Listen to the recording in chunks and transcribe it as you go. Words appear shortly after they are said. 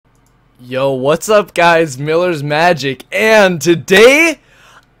Yo, what's up guys, Miller's Magic, and today,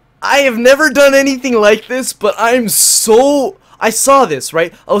 I have never done anything like this, but I saw this,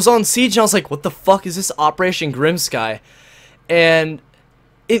 right? I was on Siege and I was like, what the fuck is this Operation Grimsky? And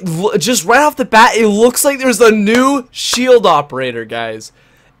just right off the bat, it looks like there's a new shield operator, guys.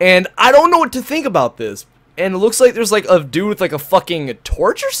 And I don't know what to think about this. And it looks like there's like a dude with like a fucking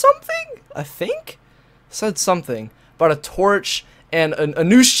torch or something, I think? Said something about a torch and a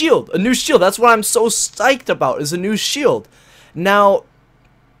new shield. A new shield. That's what I'm so psyched about, is a new shield. Now,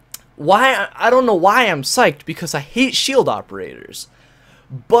 I don't know why I'm psyched, because I hate shield operators.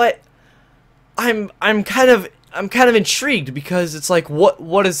 But I'm kind of intrigued, because it's like,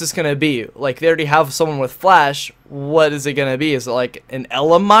 what is this gonna be? Like, they already have someone with flash. What is it gonna be? Is it like an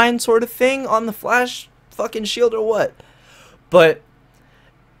Ella mine sort of thing on the flash fucking shield or what? But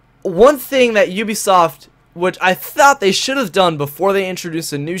one thing that Ubisoft, which I thought they should have done before they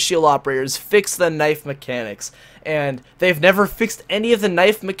introduced the new shield operators, fix the knife mechanics. And they've never fixed any of the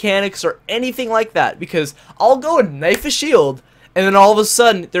knife mechanics or anything like that, because I'll go and knife a shield, and then all of a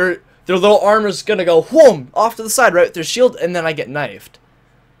sudden their little armor's gonna go whoom off to the side, right, with their shield, and then I get knifed.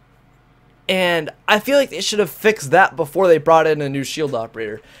 And I feel like they should have fixed that before they brought in a new shield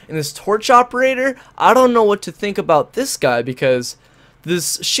operator. And this torch operator, I don't know what to think about this guy, because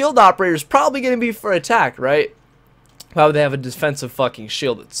this shield operator is probably going to be for attack, right? Why would they have a defensive fucking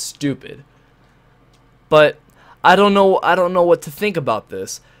shield? It's stupid. But I don't know what to think about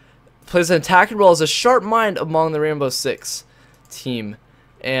this. Plays an attacking role as a sharp mind among the Rainbow Six team.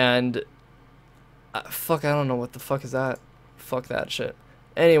 And fuck, I don't know what the fuck is that. Fuck that shit.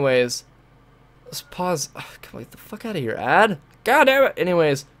 Anyways, let's pause. Oh, come on, get the fuck out of here, ad. God damn it.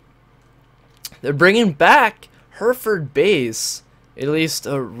 Anyways, they're bringing back Hereford Base. At least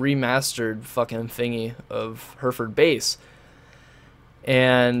a remastered fucking thingy of Hereford Base.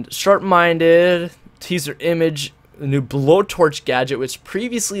 And sharp-minded, teaser image, a new blowtorch gadget which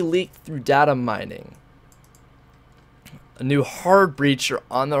previously leaked through data mining. A new hard breacher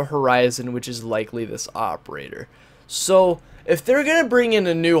on the horizon, which is likely this operator. So, if they're gonna bring in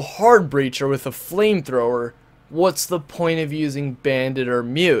a new hard breacher with a flamethrower, what's the point of using bandit or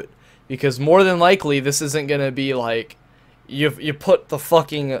mute? Because more than likely, this isn't gonna be like, you put the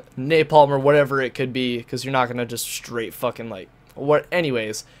fucking napalm or whatever it could be, because you're not gonna just straight fucking like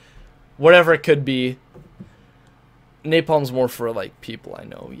anyways, whatever it could be. Napalm's more for like people I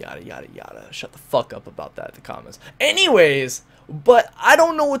know, yada yada yada. Shut the fuck up about that in the comments. Anyways, but I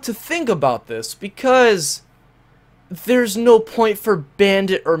don't know what to think about this, because there's no point for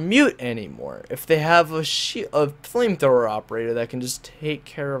bandit or mute anymore if they have a flamethrower operator that can just take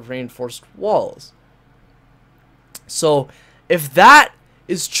care of reinforced walls. So, if that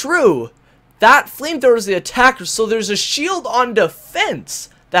is true, that flamethrower is the attacker, so there's a shield on defense,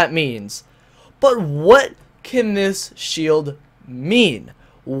 that means. But what can this shield mean?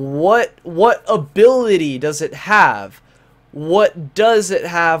 What ability does it have? What does it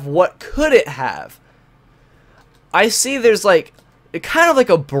have? What could it have? I see there's like, kind of like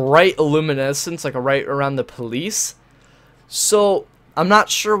a bright luminescence, like right around the police. So, I'm not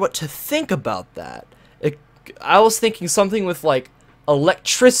sure what to think about that. I was thinking something with like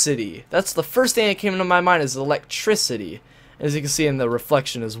electricity. That's the first thing that came into my mind, is electricity, as you can see in the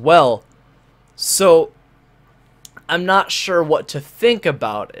reflection as well. So I'm not sure what to think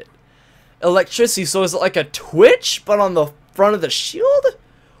about it. Electricity, so is it like a twitch but on the front of the shield,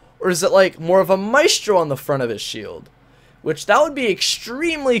 or is it like more of a maestro on the front of his shield? Which that would be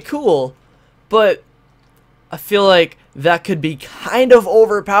extremely cool, but I feel like that could be kind of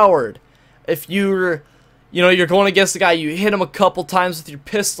overpowered. If you're going against the guy, you hit him a couple times with your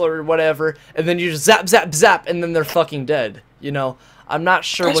pistol or whatever, and then you just zap, zap, zap, and then they're fucking dead. You know, I'm not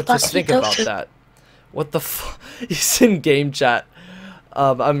sure what to think about that. What the f? He's in game chat.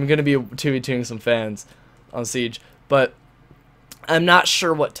 I'm gonna be 2v2ing some fans on Siege, but I'm not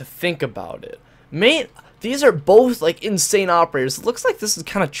sure what to think about it. These are both like insane operators. It looks like this is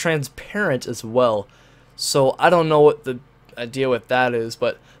kind of transparent as well, so I don't know what the idea with that is,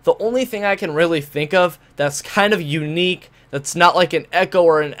 but the only thing I can really think of that's kind of unique, that's not like an Echo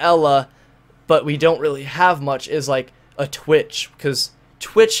or an Ella, but we don't really have much, is like a Twitch, because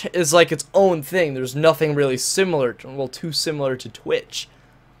Twitch is like its own thing. There's nothing really similar to, well, too similar to Twitch.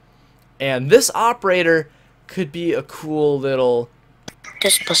 And this operator could be a cool little...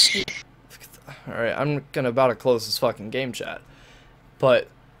 Alright, I'm about to close this fucking game chat. But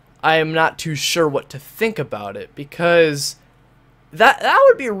I am not too sure what to think about it, because that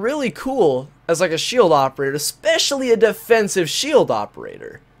would be really cool as like a shield operator, especially a defensive shield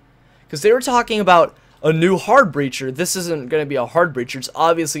operator. Because they were talking about a new hard breacher, this isn't going to be a hard breacher. It's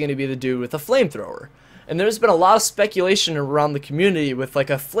obviously going to be the dude with a flamethrower. And there's been a lot of speculation around the community with like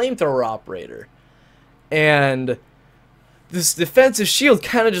a flamethrower operator. And this defensive shield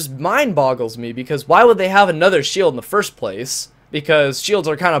kind of just mind boggles me, because why would they have another shield in the first place? Because shields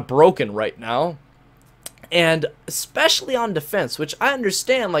are kind of broken right now. And especially on defense, which I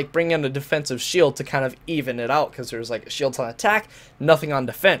understand, like bringing in a defensive shield to kind of even it out, because there's like shields on attack, nothing on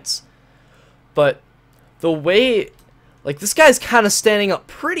defense. But the way, like, this guy's kind of standing up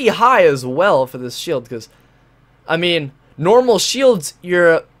pretty high as well for this shield, because, I mean, normal shields,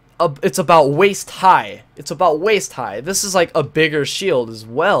 it's about waist high. It's about waist high. This is like a bigger shield as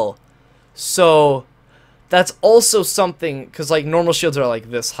well. So that's also something, because like normal shields are like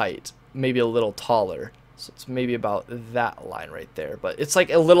this height, maybe a little taller. So it's maybe about that line right there. But it's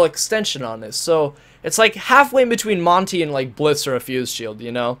like a little extension on this. So it's like halfway in between Monty and like Blitz or a fuse shield,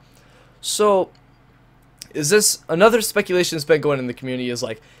 you know? So is this, another speculation that's been going in the community is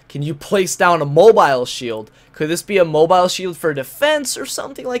like, can you place down a mobile shield? Could this be a mobile shield for defense or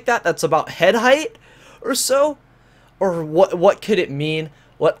something like that? That's about head height or so? Or what could it mean?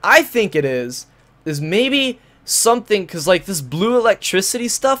 What I think it is maybe something, because like this blue electricity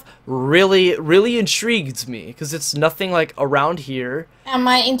stuff really intrigues me, because it's nothing like around here. Am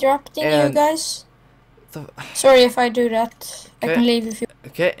I interrupting you guys? Sorry if I do that. Okay. I can leave if you...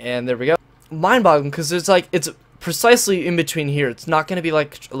 Okay, and there we go. Mind-boggling, because it's like, it's precisely in between here. It's not going to be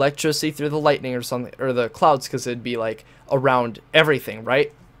like electricity through the lightning or something, or the clouds, because it'd be like around everything,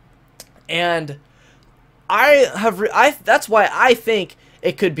 right? And that's why I think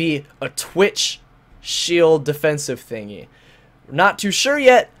it could be a Twitch shield defensive thingy. Not too sure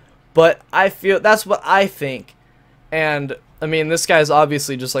yet, but I feel that's what I think. And I mean, this guy's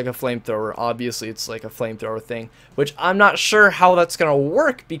obviously just like a flamethrower. Obviously, it's like a flamethrower thing, which I'm not sure how that's gonna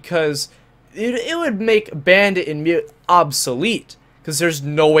work, because it would make Bandit and Mute obsolete, because there's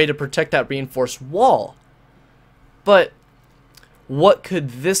no way to protect that reinforced wall. But what could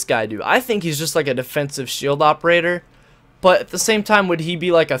this guy do? I think he's just like a defensive shield operator. But at the same time, would he be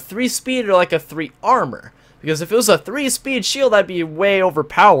like a 3-speed or like a 3 armor? Because if it was a 3-speed shield, that'd be way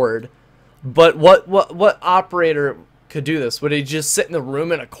overpowered. But what operator could do this? Would he just sit in the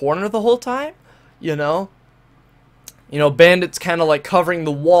room in a corner the whole time? You know? You know, Bandit's kind of like covering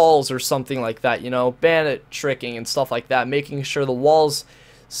the walls or something like that. You know, Bandit tricking and stuff like that, making sure the walls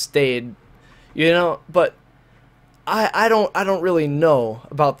stayed. You know, but I don't really know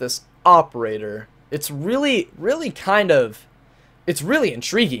about this operator. It's really it's really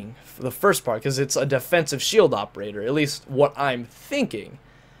intriguing for the first part, because it's a defensive shield operator, at least what I'm thinking.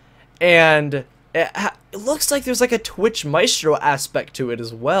 And it looks like there's like a Twitch Maestro aspect to it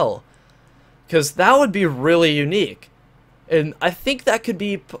as well, because that would be really unique. And I think that could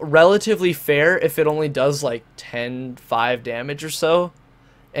be relatively fair if it only does like 10-5 damage or so,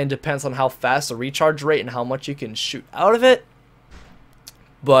 and depends on how fast the recharge rate and how much you can shoot out of it.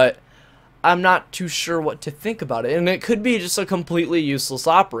 But I'm not too sure what to think about it. And it could be just a completely useless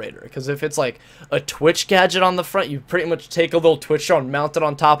operator, because if it's like a Twitch gadget on the front, you pretty much take a little Twitch drone, mount it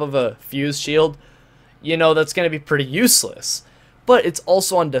on top of a fuse shield, you know, that's going to be pretty useless. But it's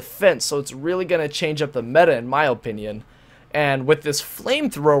also on defense, so it's really going to change up the meta, in my opinion. And with this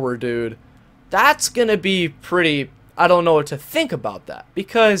flamethrower dude, that's going to be pretty, I don't know what to think about that,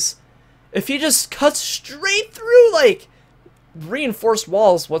 because if he just cuts straight through like reinforced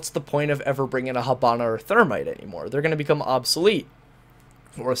walls, what's the point of ever bringing a Habana or Thermite anymore? They're going to become obsolete.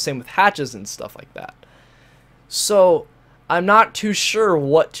 Or same with hatches and stuff like that. So I'm not too sure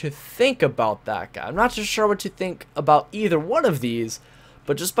what to think about that guy. I'm not too sure what to think about either one of these,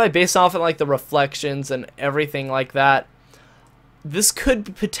 but just by based off of like the reflections and everything like that, this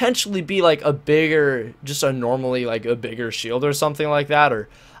could potentially be like a bigger, just a normally like a bigger shield or something like that. Or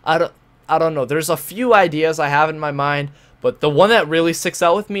I don't know. There's a few ideas I have in my mind, but the one that really sticks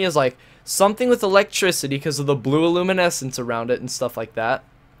out with me is like something with electricity, because of the blue luminescence around it and stuff like that.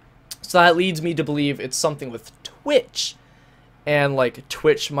 So that leads me to believe it's something with Twitch and like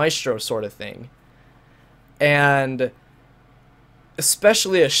Twitch Maestro sort of thing. And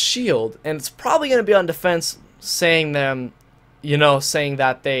especially a shield, and it's probably going to be on defense, saying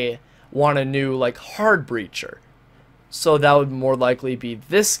that they want a new like hard breacher. So that would more likely be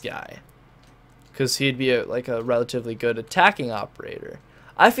this guy, because he'd be like a relatively good attacking operator.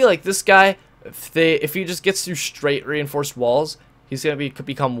 I feel like this guy, if he just gets through straight reinforced walls, he's gonna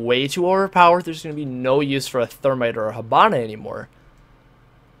become way too overpowered. There's gonna be no use for a Thermite or a Habana anymore.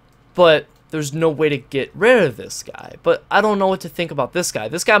 But there's no way to get rid of this guy. But I don't know what to think about this guy.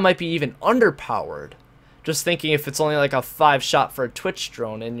 This guy might be even underpowered. Just thinking if it's only like a 5 shot for a Twitch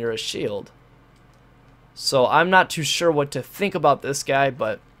drone and you're a shield. So I'm not too sure what to think about this guy,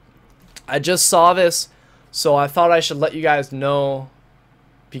 but I just saw this, so I thought I should let you guys know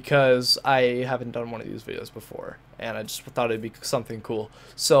because I haven't done one of these videos before, and I just thought it'd be something cool.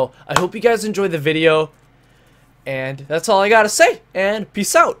 So I hope you guys enjoyed the video, and that's all I gotta say, and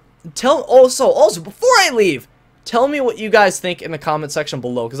peace out. Also, before I leave, tell me what you guys think in the comment section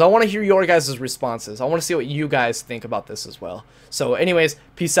below, because I want to hear your guys' responses. I want to see what you guys think about this as well. So anyways,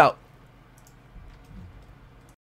 peace out.